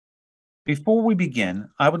Before we begin,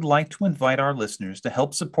 I would like to invite our listeners to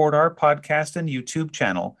help support our podcast and YouTube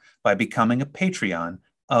channel by becoming a Patreon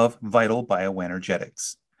of Vital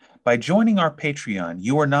Bioenergetics. By joining our Patreon,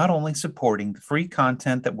 you are not only supporting the free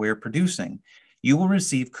content that we're producing, you will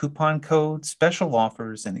receive coupon codes, special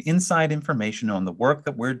offers, and inside information on the work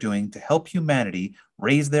that we're doing to help humanity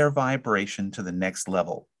raise their vibration to the next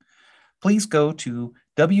level. Please go to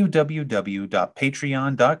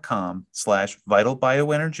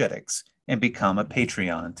www.patreon.com/vitalbioenergetics and become a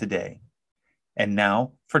Patreon today. And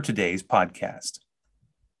now for today's podcast.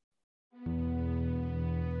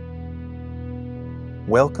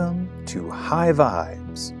 Welcome to High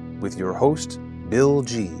Vibes with your host, Bill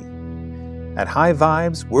G. At High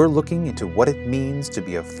Vibes, we're looking into what it means to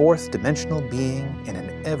be a fourth dimensional being in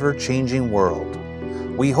an ever-changing world.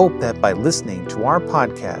 We hope that by listening to our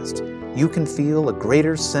podcast, you can feel a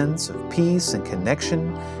greater sense of peace and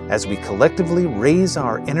connection as we collectively raise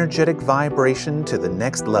our energetic vibration to the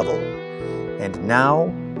next level. And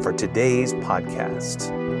now for today's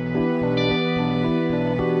podcast.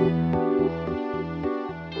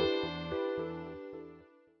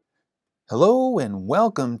 Hello and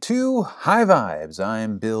welcome to High Vibes.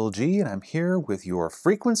 I'm Bill G and I'm here with your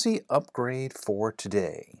frequency upgrade for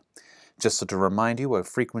today. Just to remind you, a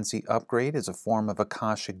frequency upgrade is a form of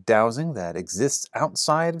Akashic dowsing that exists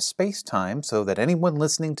outside of space-time so that anyone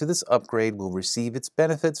listening to this upgrade will receive its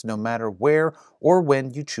benefits no matter where or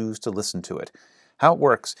when you choose to listen to it. How it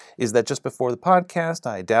works is that just before the podcast,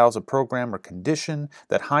 I douse a program or condition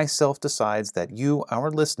that High Self decides that you,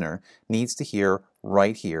 our listener, needs to hear,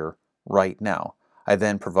 right now. I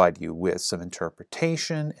then provide you with some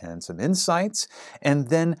interpretation and some insights, and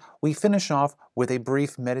then we finish off with a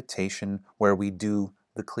brief meditation where we do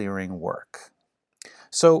the clearing work.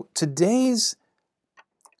 So today's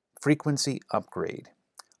frequency upgrade,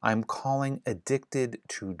 I'm calling Addicted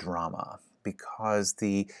to Drama, because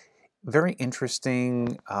the very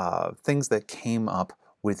interesting things that came up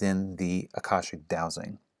within the Akashic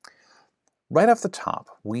dowsing. Right off the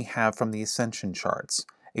top, we have from the Ascension charts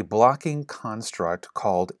a blocking construct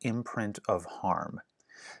called imprint of harm.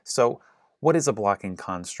 So, what is a blocking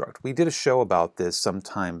construct? We did a show about this some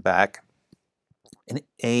time back. And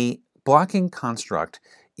a blocking construct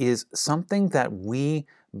is something that we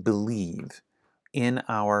believe in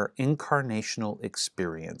our incarnational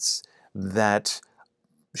experience that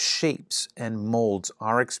shapes and molds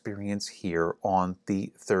our experience here on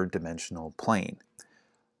the third dimensional plane.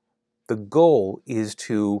 The goal is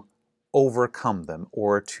to overcome them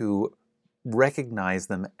or to recognize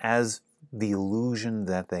them as the illusion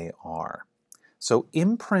that they are. So,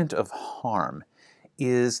 imprint of harm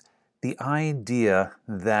is the idea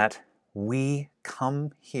that we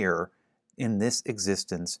come here in this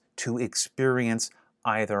existence to experience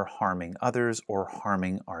either harming others or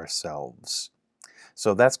harming ourselves.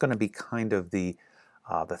 So that's going to be kind of the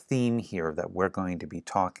theme here that we're going to be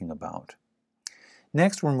talking about.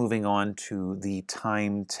 Next, we're moving on to the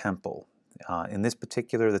time temple. In this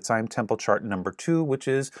particular, the time temple chart number 2, which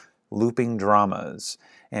is looping dramas.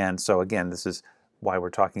 And so again, this is why we're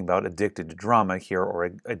talking about addicted to drama here, or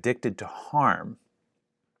addicted to harm,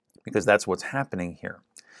 because that's what's happening here.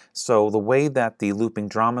 So the way that the looping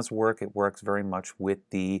dramas work, it works very much with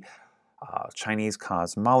the Chinese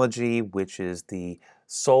cosmology, which is the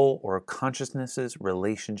soul or consciousness's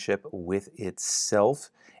relationship with itself,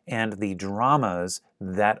 and the dramas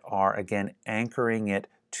that are, again, anchoring it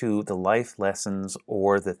to the life lessons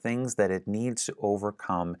or the things that it needs to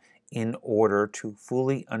overcome in order to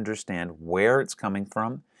fully understand where it's coming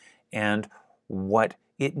from and what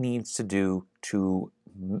it needs to do to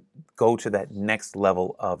go to that next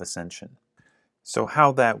level of ascension. So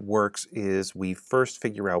how that works is we first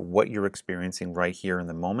figure out what you're experiencing right here in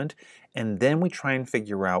the moment, and then we try and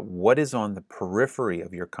figure out what is on the periphery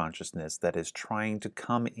of your consciousness that is trying to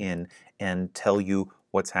come in and tell you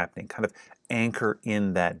what's happening, kind of anchor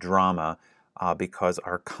in that drama, because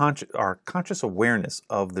our conscious awareness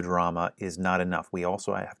of the drama is not enough. We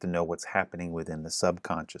also have to know what's happening within the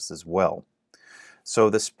subconscious as well. So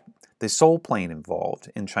the soul plane involved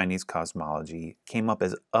in Chinese cosmology came up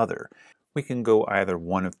as other. We can go either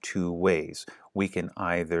one of two ways. We can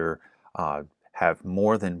either have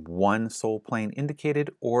more than one soul plane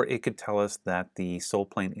indicated, or it could tell us that the soul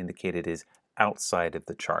plane indicated is outside of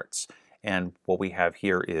the charts. And what we have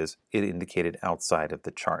here is it indicated outside of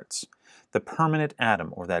the charts. The permanent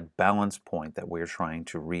atom, or that balance point that we're trying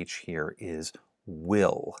to reach here, is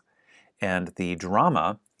will. And the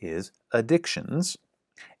drama is addictions.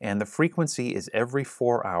 And the frequency is every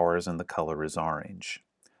 4 hours and the color is orange.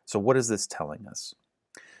 So what is this telling us?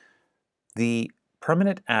 The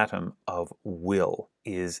permanent atom of will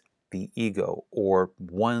is the ego or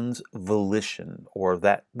one's volition or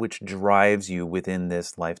that which drives you within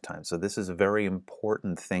this lifetime. So this is a very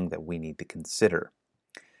important thing that we need to consider.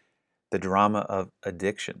 The drama of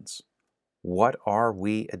addictions. What are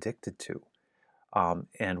we addicted to?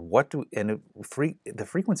 The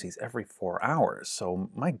frequency is every 4 hours. So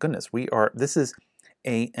my goodness, this is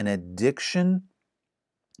an addiction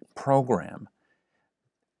program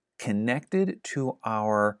connected to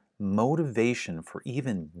our motivation for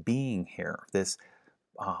even being here. This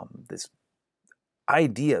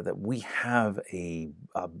idea that we have a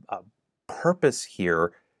purpose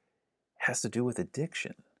here has to do with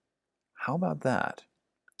addiction. How about that?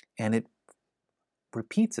 And it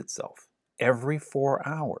repeats itself every 4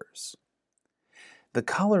 hours. The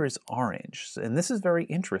color is orange, and this is very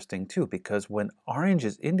interesting too, because when orange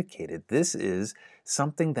is indicated, this is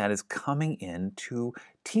something that is coming in to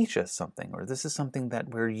teach us something, or this is something that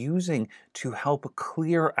we're using to help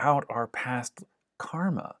clear out our past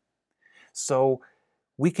karma. So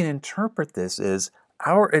we can interpret this as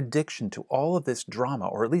our addiction to all of this drama,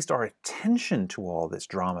 or at least our attention to all this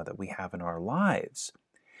drama that we have in our lives,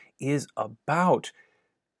 is about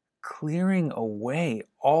clearing away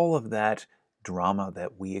all of that drama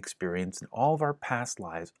that we experienced in all of our past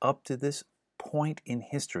lives up to this point in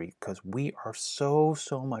history, because we are so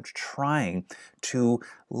much trying to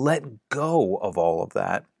let go of all of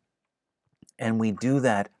that. And we do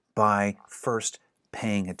that by first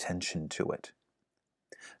paying attention to it.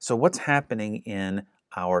 So what's happening in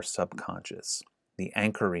our subconscious, the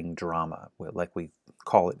anchoring drama, like we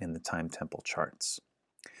call it in the time temple charts?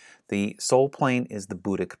 The soul plane is the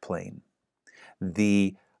Buddhic plane.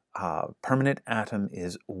 The permanent atom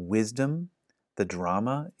is wisdom. The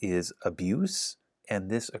drama is abuse, and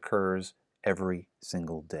this occurs every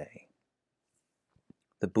single day.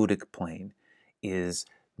 The Buddhic plane is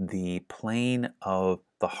the plane of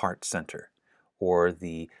the heart center, or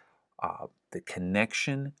the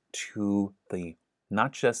connection to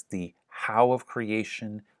not just the how of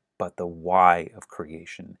creation, but the why of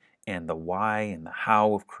creation. And the why and the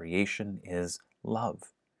how of creation is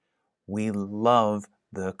love. We love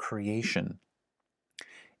the creation.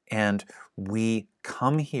 And we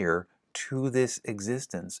come here to this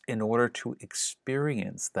existence in order to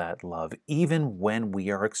experience that love, even when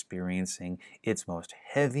we are experiencing its most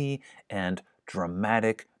heavy and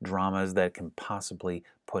dramatic dramas that can possibly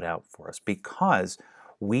put out for us, because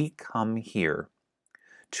we come here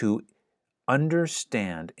to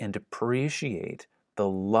understand and appreciate the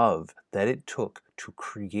love that it took to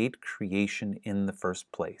create creation in the first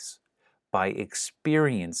place by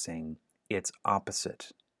experiencing its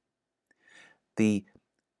opposite. The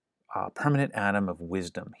permanent atom of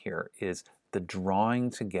wisdom here is the drawing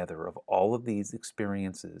together of all of these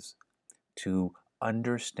experiences to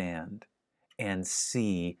understand and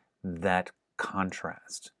see that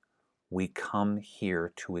contrast. We come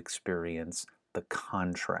here to experience the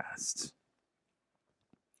contrasts.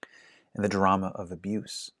 And the drama of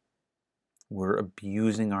abuse. We're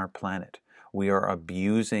abusing our planet. We are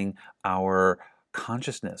abusing our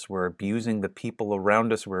consciousness. We're abusing the people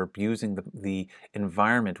around us. We're abusing the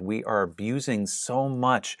environment. We are abusing so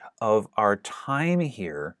much of our time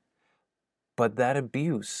here, but that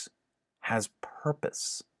abuse has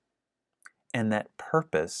purpose. And that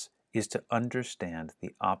purpose is to understand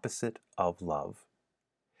the opposite of love.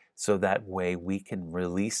 So that way we can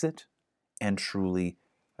release it and truly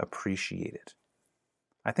appreciate it.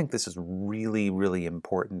 I think this is really, really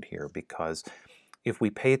important here, because if we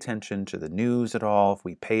pay attention to the news at all, if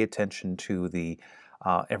we pay attention to the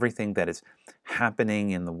everything that is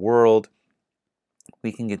happening in the world,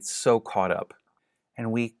 we can get so caught up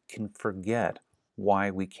and we can forget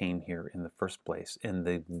why we came here in the first place. And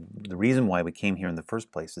the reason why we came here in the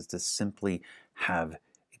first place is to simply have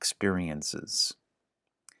experiences.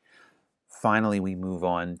 Finally, we move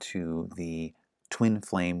on to the twin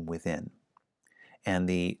flame within. And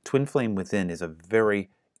the twin flame within is a very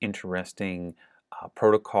interesting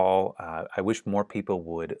protocol. I wish more people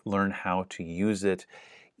would learn how to use it.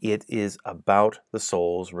 It is about the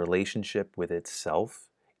soul's relationship with itself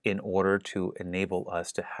in order to enable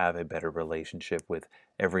us to have a better relationship with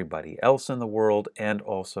everybody else in the world, and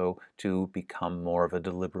also to become more of a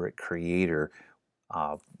deliberate creator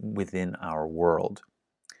within our world.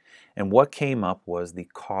 And what came up was the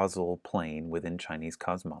causal plane within Chinese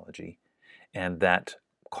cosmology. And that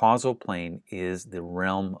causal plane is the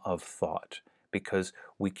realm of thought, because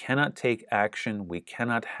we cannot take action, we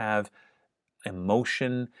cannot have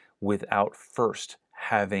emotion without first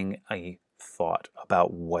having a thought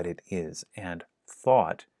about what it is. And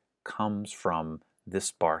thought comes from the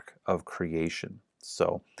spark of creation.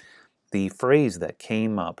 So the phrase that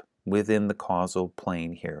came up within the causal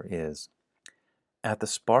plane here is, at the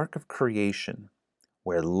spark of creation,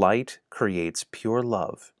 where light creates pure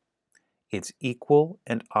love, its equal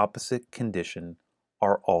and opposite condition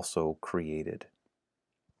are also created.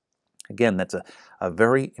 Again, that's a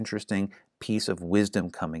very interesting piece of wisdom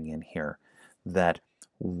coming in here, that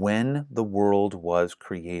when the world was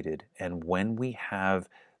created and when we have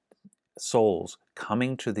souls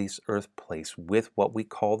coming to this earth place with what we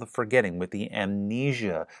call the forgetting, with the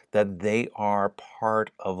amnesia that they are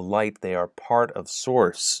part of light, they are part of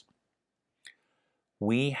source,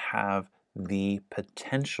 we have the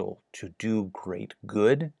potential to do great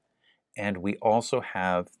good, and we also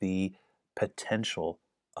have the potential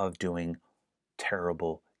of doing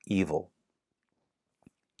terrible evil.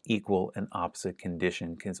 Equal and opposite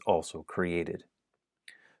condition is also created.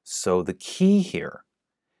 So the key here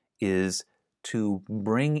is to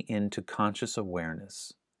bring into conscious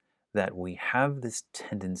awareness that we have this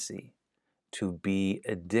tendency to be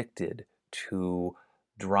addicted to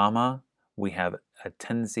drama. We have a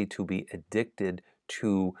tendency to be addicted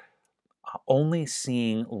to only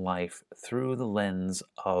seeing life through the lens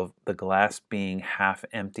of the glass being half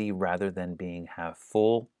empty rather than being half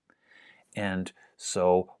full. And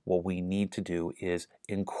so what we need to do is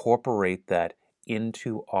incorporate that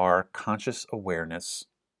into our conscious awareness,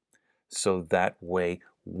 so that way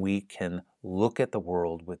we can look at the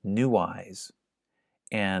world with new eyes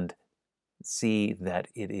and see that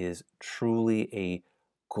it is truly a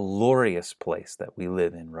glorious place that we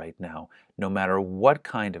live in right now, no matter what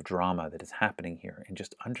kind of drama that is happening here, and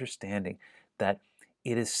just understanding that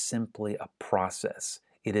it is simply a process.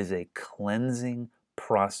 It is a cleansing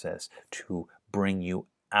process to bring you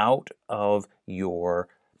out of your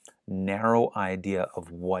narrow idea of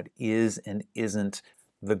what is and isn't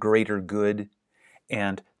the greater good,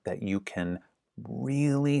 and that you can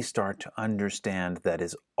really start to understand that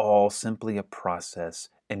is all simply a process,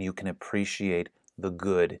 and you can appreciate the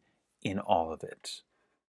good in all of it.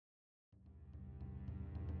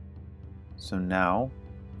 So now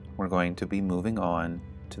we're going to be moving on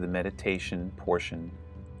to the meditation portion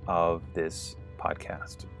of this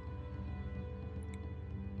podcast.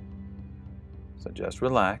 So just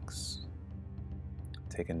relax,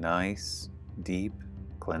 take a nice, deep,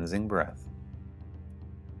 cleansing breath.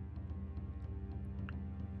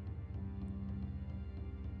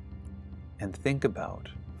 And think about,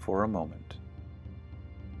 for a moment,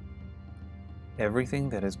 everything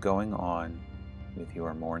that is going on with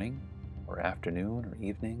your morning or afternoon or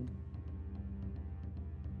evening.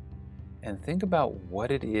 And think about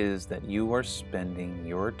what it is that you are spending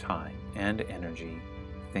your time and energy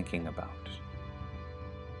thinking about.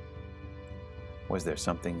 Was there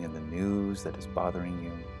something in the news that is bothering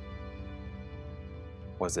you?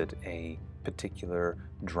 Was it a particular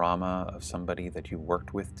drama of somebody that you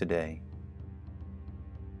worked with today?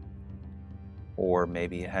 Or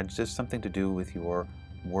maybe it had just something to do with your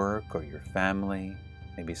work or your family.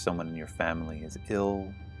 Maybe someone in your family is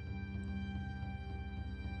ill.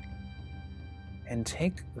 And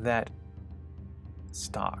take that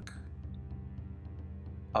stock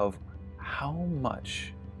of how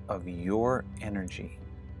much of your energy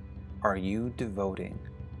are you devoting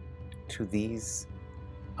to these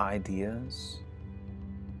ideas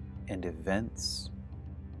and events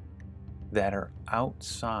that are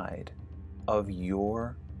outside of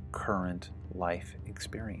your current life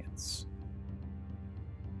experience.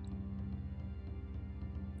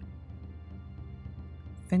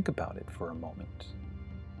 Think about it for a moment,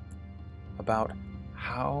 about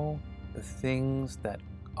how the things that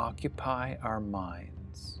occupy our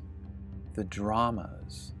minds, the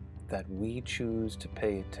dramas that we choose to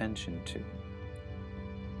pay attention to,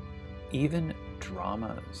 even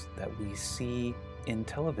dramas that we see in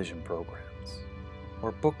television programs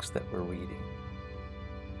or books that we're reading,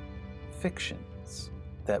 fictions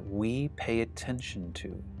that we pay attention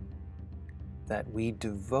to, that we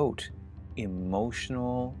devote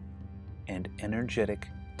emotional and energetic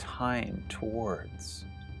time towards,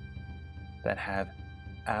 that have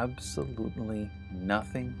absolutely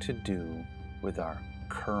nothing to do with our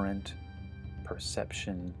current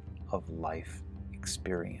perception of life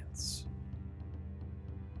experience.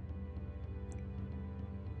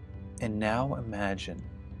 And now imagine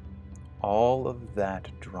all of that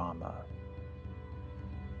drama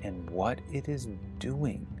and what it is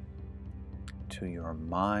doing to your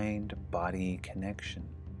mind-body connection.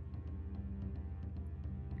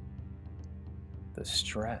 The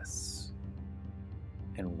stress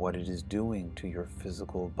and what it is doing to your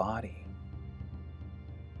physical body.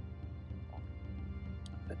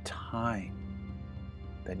 The time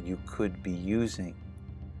that you could be using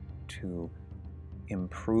to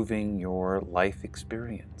improving your life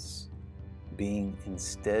experience, being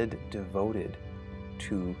instead devoted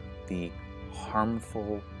to the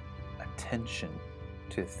harmful attention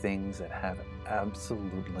to things that have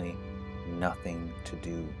absolutely nothing to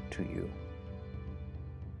do to you.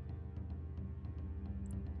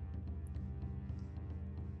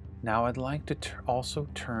 Now I'd like to also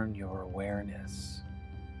turn your awareness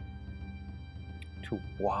to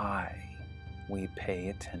why we pay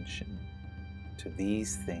attention to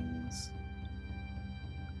these things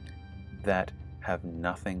that have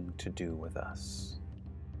nothing to do with us.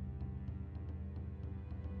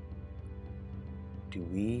 Do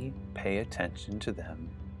we pay attention to them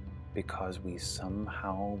because we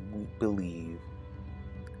somehow believe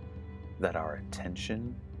that our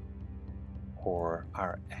attention or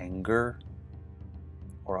our anger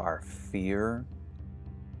or our fear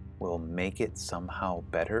will make it somehow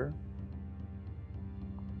better?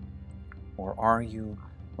 Or are you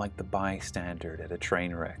like the bystander at a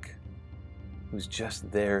train wreck who's just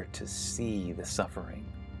there to see the suffering,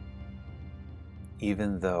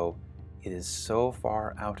 even though it is so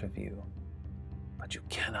far out of you, but you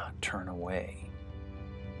cannot turn away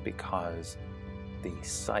because the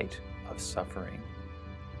sight of suffering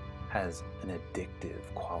has an addictive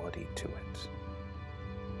quality to it?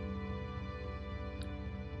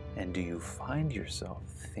 And do you find yourself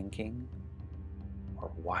thinking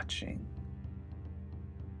or watching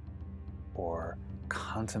or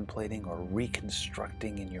contemplating or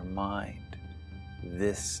reconstructing in your mind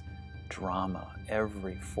this drama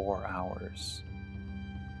every 4 hours?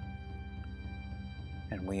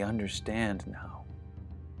 And we understand now,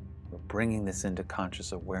 we're bringing this into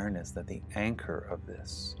conscious awareness, that the anchor of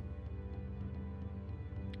this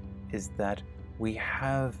is that we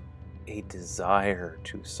have a desire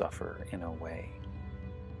to suffer in a way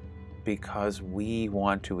because we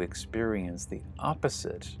want to experience the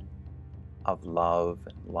opposite of love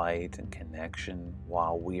and light and connection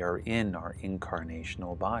while we are in our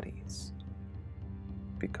incarnational bodies.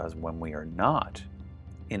 Because when we are not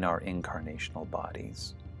in our incarnational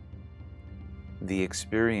bodies, the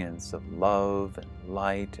experience of love and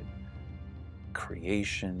light and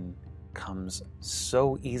creation comes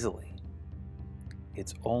so easily.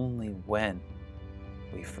 It's only when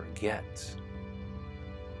we forget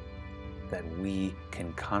that we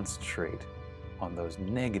can concentrate on those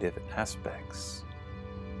negative aspects.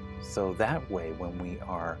 So that way, when we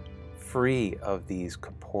are free of these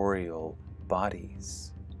corporeal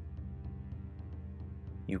bodies,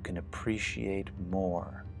 you can appreciate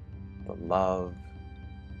more the love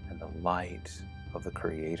and the light of the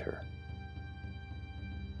Creator.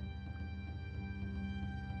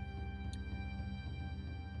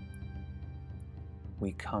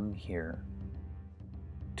 We come here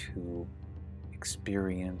to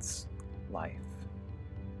experience life.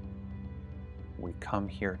 We come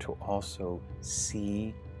here to also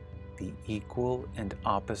see the equal and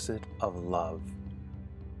opposite of love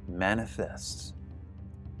manifest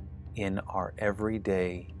in our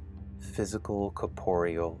everyday physical,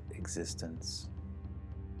 corporeal existence.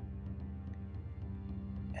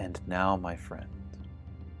 And now, my friend,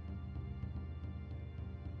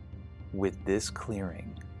 with this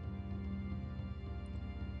clearing,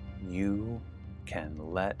 you can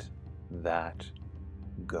let that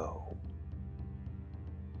go.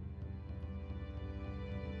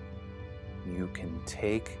 You can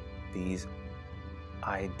take these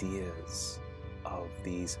ideas of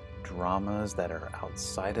these dramas that are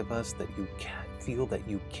outside of us that you feel that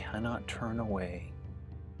you cannot turn away,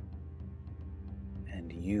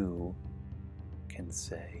 and you can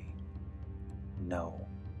say, no,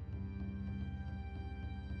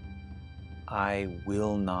 I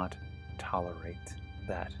will not tolerate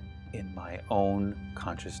that in my own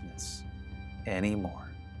consciousness anymore.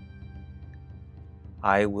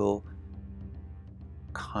 I will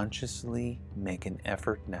consciously make an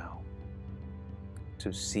effort now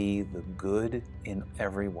to see the good in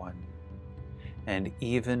everyone. And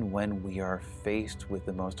even when we are faced with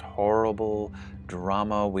the most horrible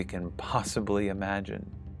drama we can possibly imagine,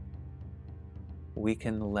 we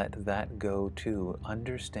can let that go too,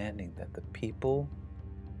 understanding that the people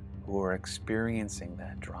who are experiencing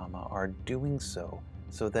that drama are doing so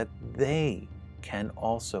that they can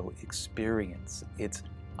also experience its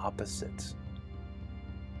opposite.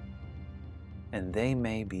 And they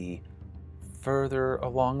may be further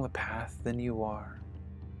along the path than you are,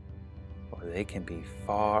 or they can be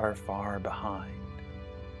far, far behind.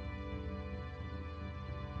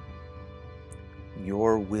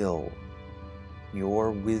 Your will,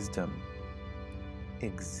 your wisdom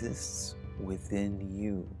exists within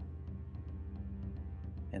you.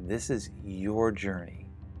 And this is your journey.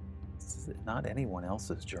 This is not anyone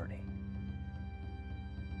else's journey.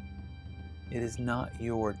 It is not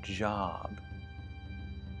your job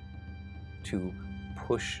to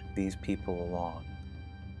push these people along.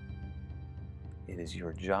 It is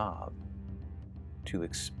your job to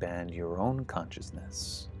expand your own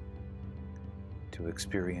consciousness, to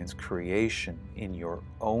experience creation in your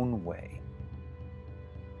own way,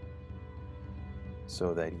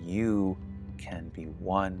 so that you can be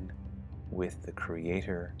one with the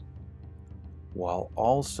Creator while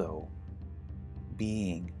also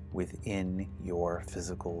being within your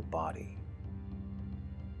physical body.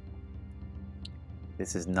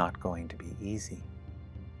 This is not going to be easy,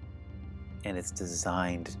 and it's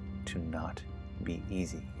designed to not be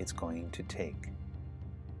easy. It's going to take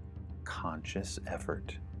conscious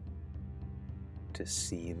effort to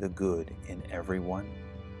see the good in everyone,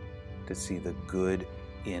 to see the good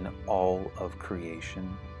in all of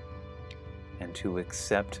creation, and to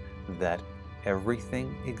accept that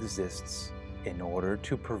everything exists in order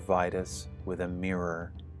to provide us with a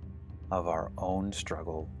mirror of our own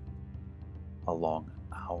struggle along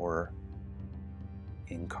our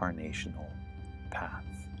incarnational path.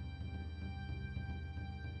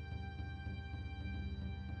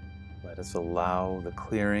 Let us allow the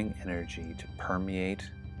clearing energy to permeate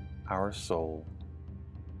our soul,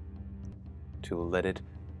 to let it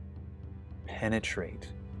penetrate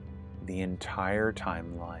the entire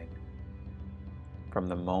timeline from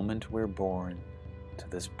the moment we're born to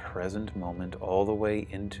this present moment all the way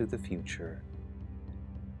into the future.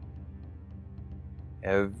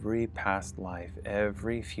 Every past life,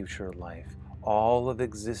 every future life, all of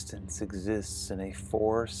existence exists in a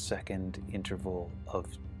 4-second interval of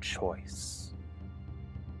choice.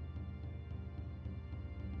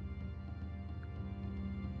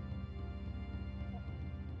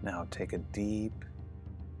 Now take a deep,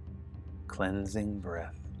 cleansing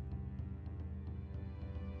breath.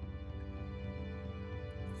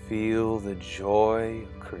 Feel the joy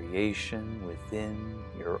of creation within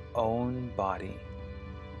your own body.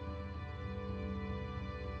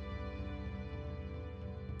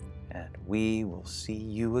 And we will see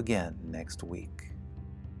you again next week.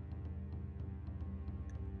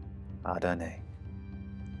 Adane.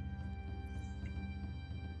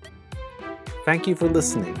 Thank you for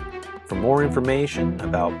listening. For more information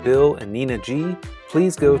about Bill and Nina G,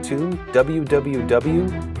 please go to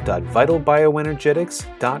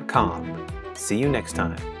www.vitalbioenergetics.com. See you next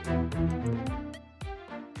time.